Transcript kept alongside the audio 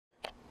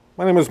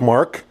My name is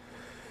Mark.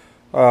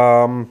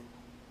 I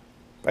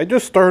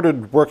just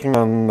started working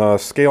on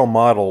scale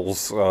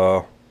models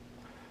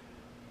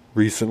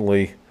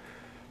recently,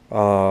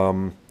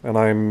 and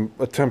I'm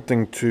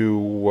attempting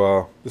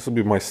to, this will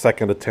be my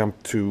second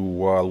attempt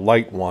to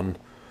light one.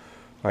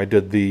 I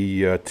did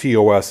the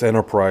TOS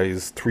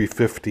Enterprise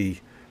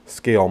 350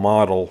 scale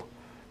model,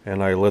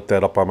 and I lit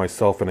that up by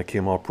myself, and it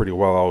came out pretty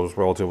well. I was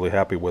relatively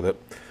happy with it.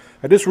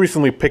 I just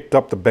recently picked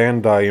up the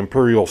Bandai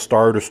Imperial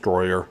Star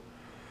Destroyer,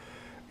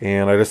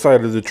 and I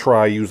decided to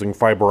try using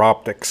fiber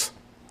optics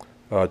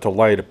to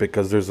light it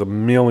because there's a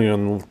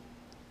million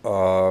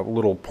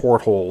little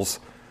portholes,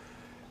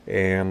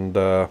 and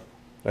I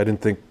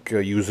didn't think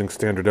using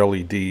standard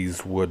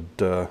LEDs would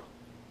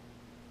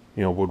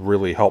would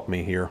really help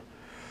me here.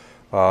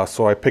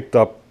 So I picked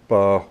up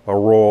a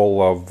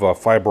roll of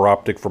fiber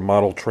optic from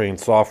Model Train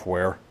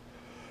software,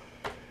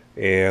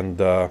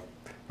 and I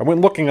went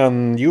looking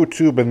on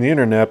YouTube and the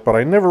internet, but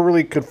I never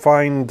really could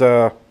find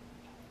a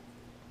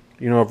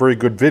very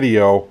good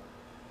video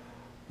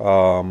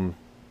on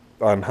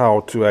how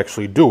to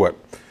actually do it.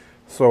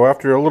 So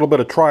after a little bit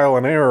of trial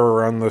and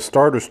error on the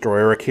Star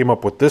Destroyer, I came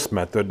up with this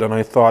method, and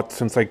I thought,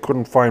 since I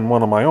couldn't find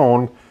one of my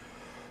own,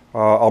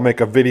 I'll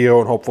make a video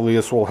and hopefully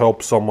this will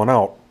help someone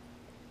out.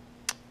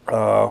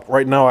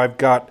 Right now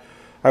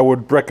I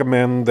would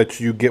recommend that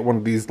you get one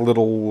of these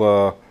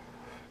little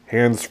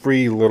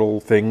hands-free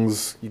little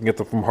things. You can get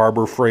them from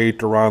Harbor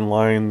Freight or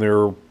online.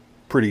 They're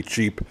pretty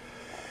cheap.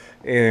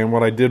 And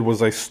what I did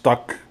was I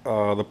stuck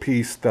the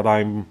piece that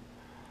I'm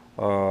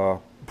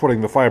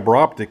putting the fiber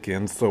optic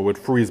in, so it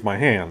frees my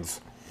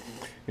hands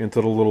into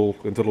the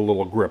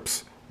little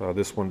grips.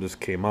 This one just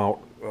came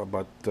out,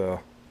 but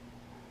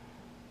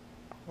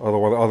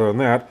other than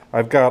that,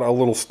 I've got a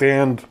little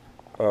stand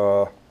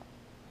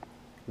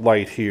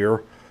light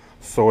here,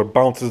 so it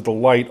bounces the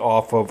light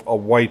off of a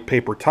white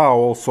paper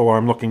towel. So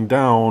I'm looking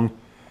down,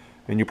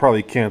 and you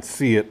probably can't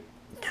see it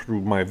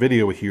through my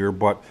video here,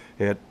 but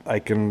I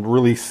can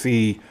really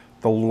see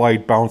the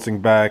light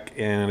bouncing back,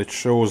 and it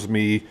shows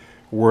me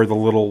where the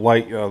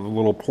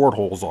little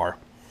portholes are.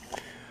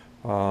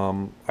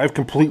 I've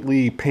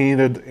completely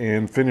painted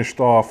and finished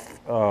off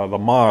the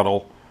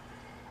model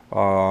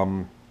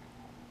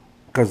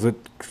because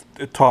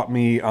it taught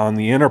me on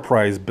the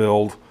Enterprise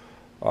build.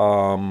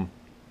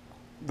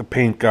 The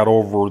paint got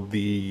over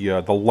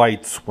the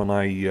lights when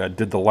I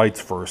did the lights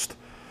first.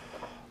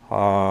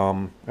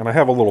 And I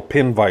have a little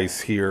pin vise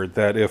here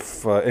that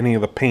if any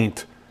of the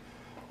paint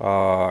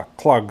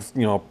clogs,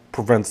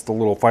 prevents the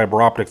little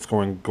fiber optics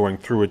going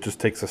through. It just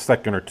takes a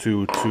second or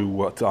two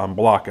to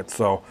unblock it.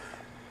 So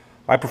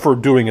I prefer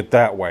doing it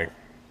that way.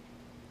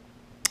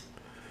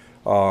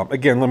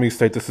 Again, let me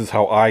state, this is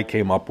how I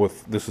came up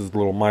with this. Is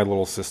my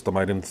little system.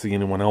 I didn't see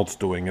anyone else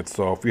doing it.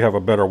 So if you have a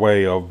better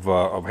way of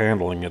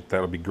handling it, that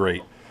would be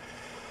great.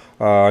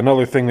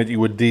 Another thing that you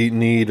would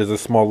need is a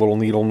small little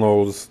needle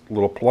nose,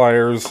 little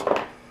pliers.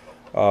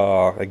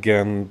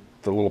 Again,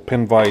 the little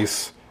pin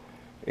vise,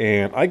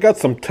 and I got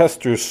some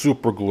Testors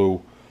super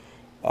glue.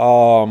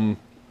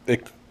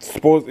 It's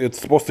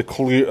supposed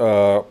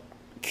to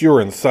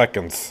cure in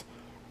seconds,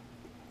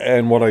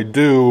 and what I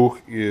do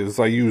is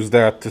I use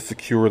that to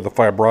secure the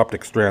fiber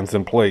optic strands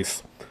in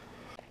place.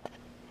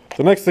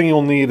 The next thing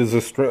you'll need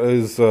is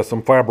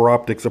some fiber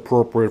optics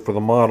appropriate for the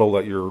model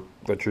that you're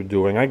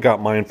doing. I got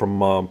mine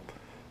from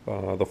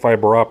the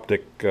fiber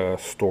optic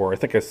store. I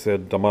think I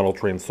said the Model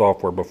Train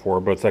software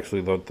before, but it's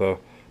actually the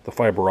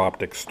fiber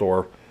optic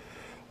store.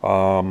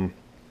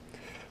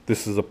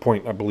 This is I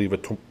believe a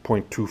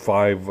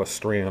 0.25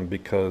 strand,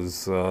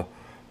 because the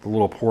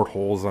little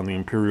portholes on the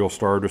Imperial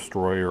Star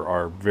Destroyer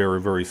are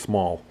very, very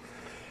small,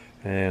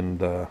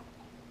 and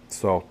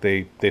so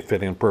they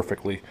fit in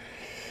perfectly.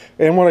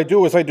 And what I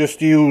do is I just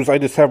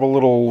have a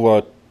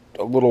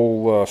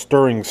little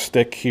stirring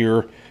stick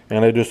here,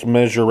 and I just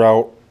measure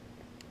out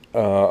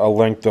a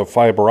length of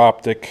fiber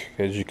optic.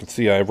 As you can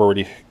see, I've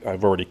already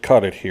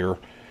cut it here.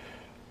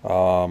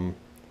 And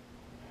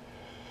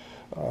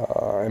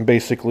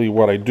basically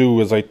what I do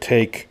is I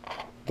take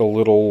the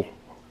little,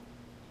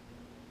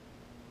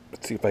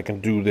 let's see if I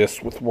can do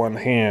this with one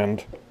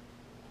hand,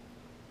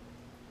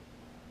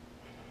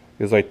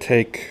 is I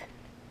take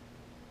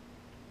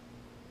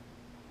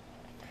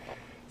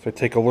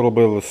a little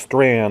bit of the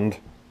strand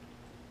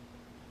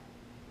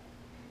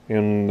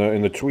in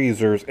the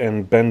tweezers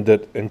and bend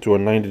it into a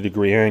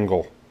 90-degree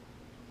angle.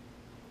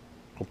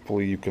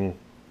 Hopefully you can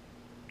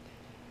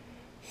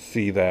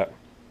see that.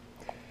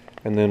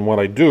 And then what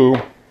I do,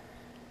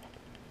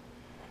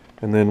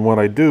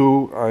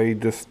 I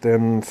just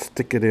then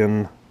stick it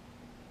in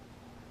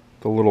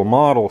the little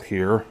model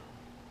here,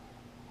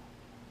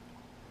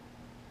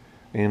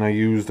 and I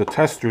use the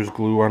Testors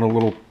glue on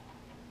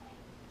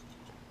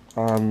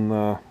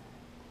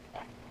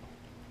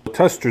the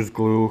Testors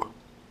glue,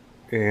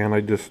 and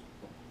I just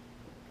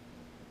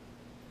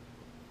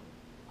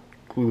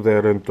glue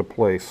that into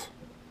place.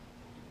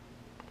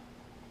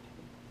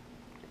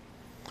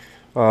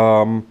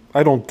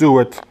 I don't do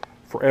it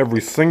for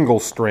every single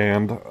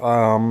strand.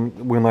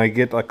 When I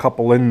get a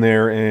couple in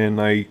there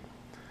and I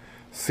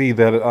see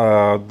that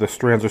the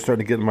strands are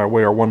starting to get in my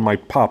way, or one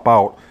might pop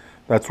out,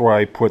 that's where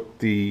I put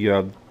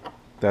the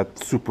that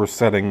super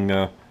setting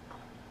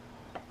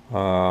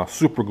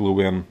super glue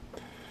in.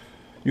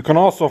 You can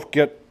also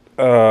get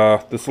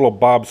this little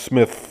Bob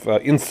Smith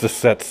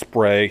Instaset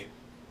spray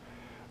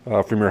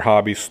from your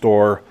hobby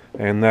store,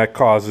 and that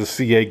causes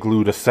CA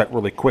glue to set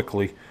really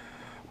quickly.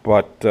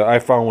 But I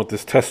found with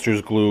this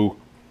tester's glue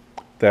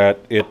that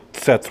it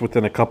sets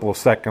within a couple of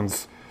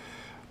seconds,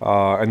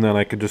 and then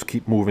I could just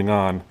keep moving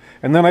on.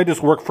 And then I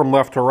just work from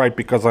left to right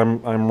because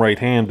I'm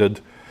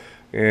right-handed,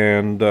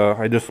 and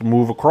I just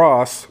move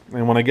across.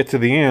 And when I get to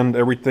the end,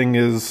 everything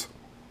is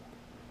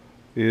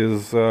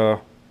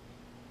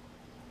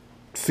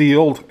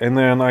sealed, and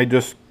then I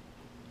just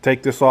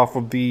take this off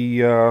of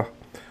the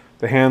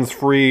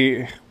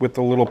hands-free with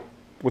the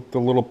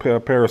little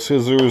pair of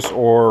scissors,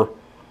 or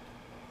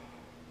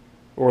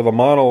the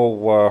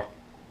model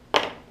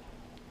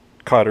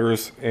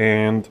cutters,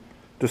 and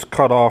just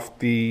cut off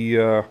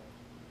the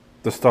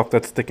stuff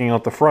that's sticking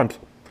out the front.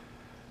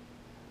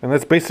 And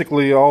that's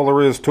basically all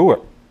there is to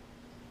it.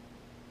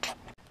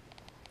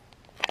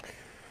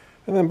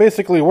 And then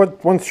basically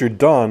once you're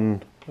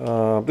done,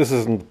 this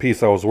isn't the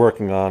piece I was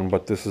working on,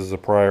 but this is a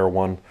prior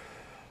one.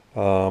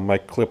 I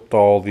clipped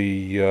all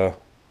the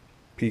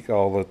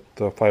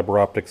fiber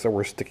optics that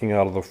were sticking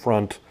out of the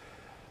front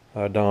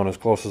down as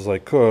close as I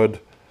could.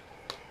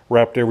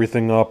 Wrapped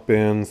everything up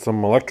in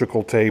some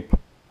electrical tape.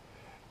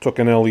 Took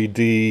an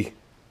LED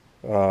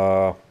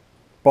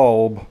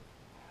bulb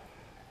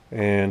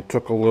and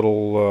took a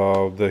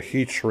little the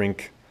heat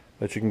shrink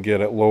that you can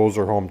get at Lowe's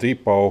or Home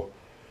Depot.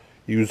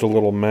 Used a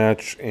little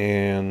match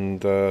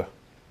and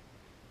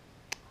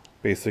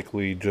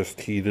basically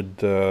just heated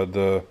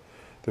the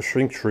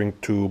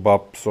shrink tube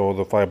up so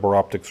the fiber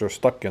optics are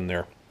stuck in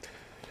there,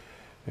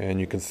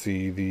 and you can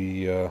see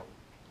the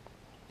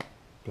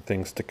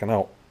thing sticking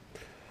out.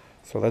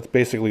 So that's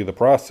basically the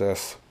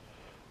process.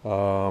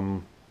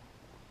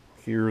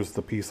 Here's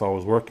the piece I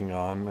was working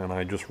on, and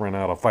I just ran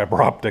out of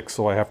fiber optics,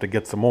 so I have to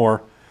get some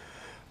more.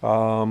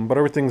 But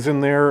everything's in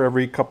there.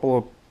 Every couple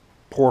of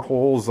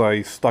portholes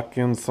I stuck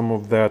in some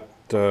of that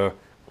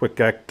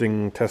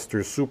quick-acting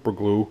Tester super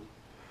glue,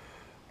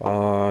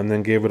 and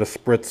then gave it a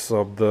spritz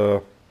of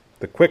the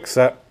quick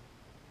set,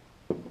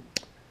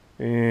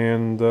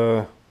 and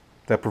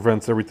that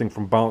prevents everything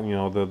from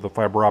the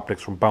fiber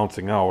optics from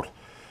bouncing out.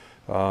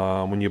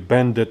 When you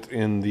bend it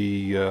in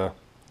the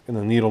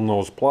needle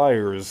nose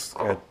pliers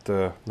at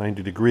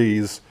 90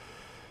 degrees,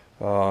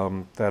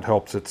 that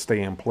helps it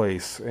stay in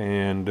place.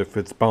 And if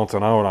it's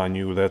bouncing out on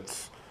you,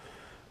 that's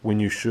when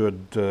you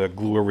should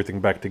glue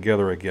everything back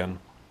together again.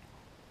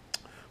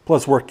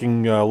 Plus,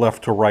 working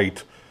left to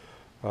right,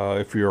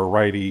 if you're a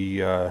righty,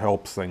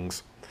 helps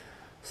things.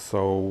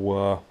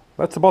 So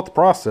that's about the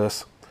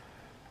process.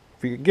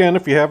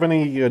 If you have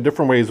any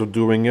different ways of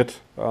doing it,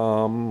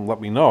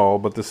 let me know.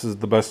 But this is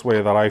the best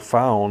way that I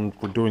found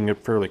for doing it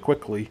fairly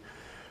quickly.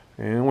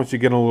 And once you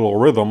get in a little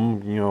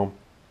rhythm,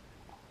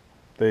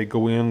 they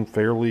go in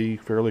fairly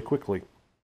quickly.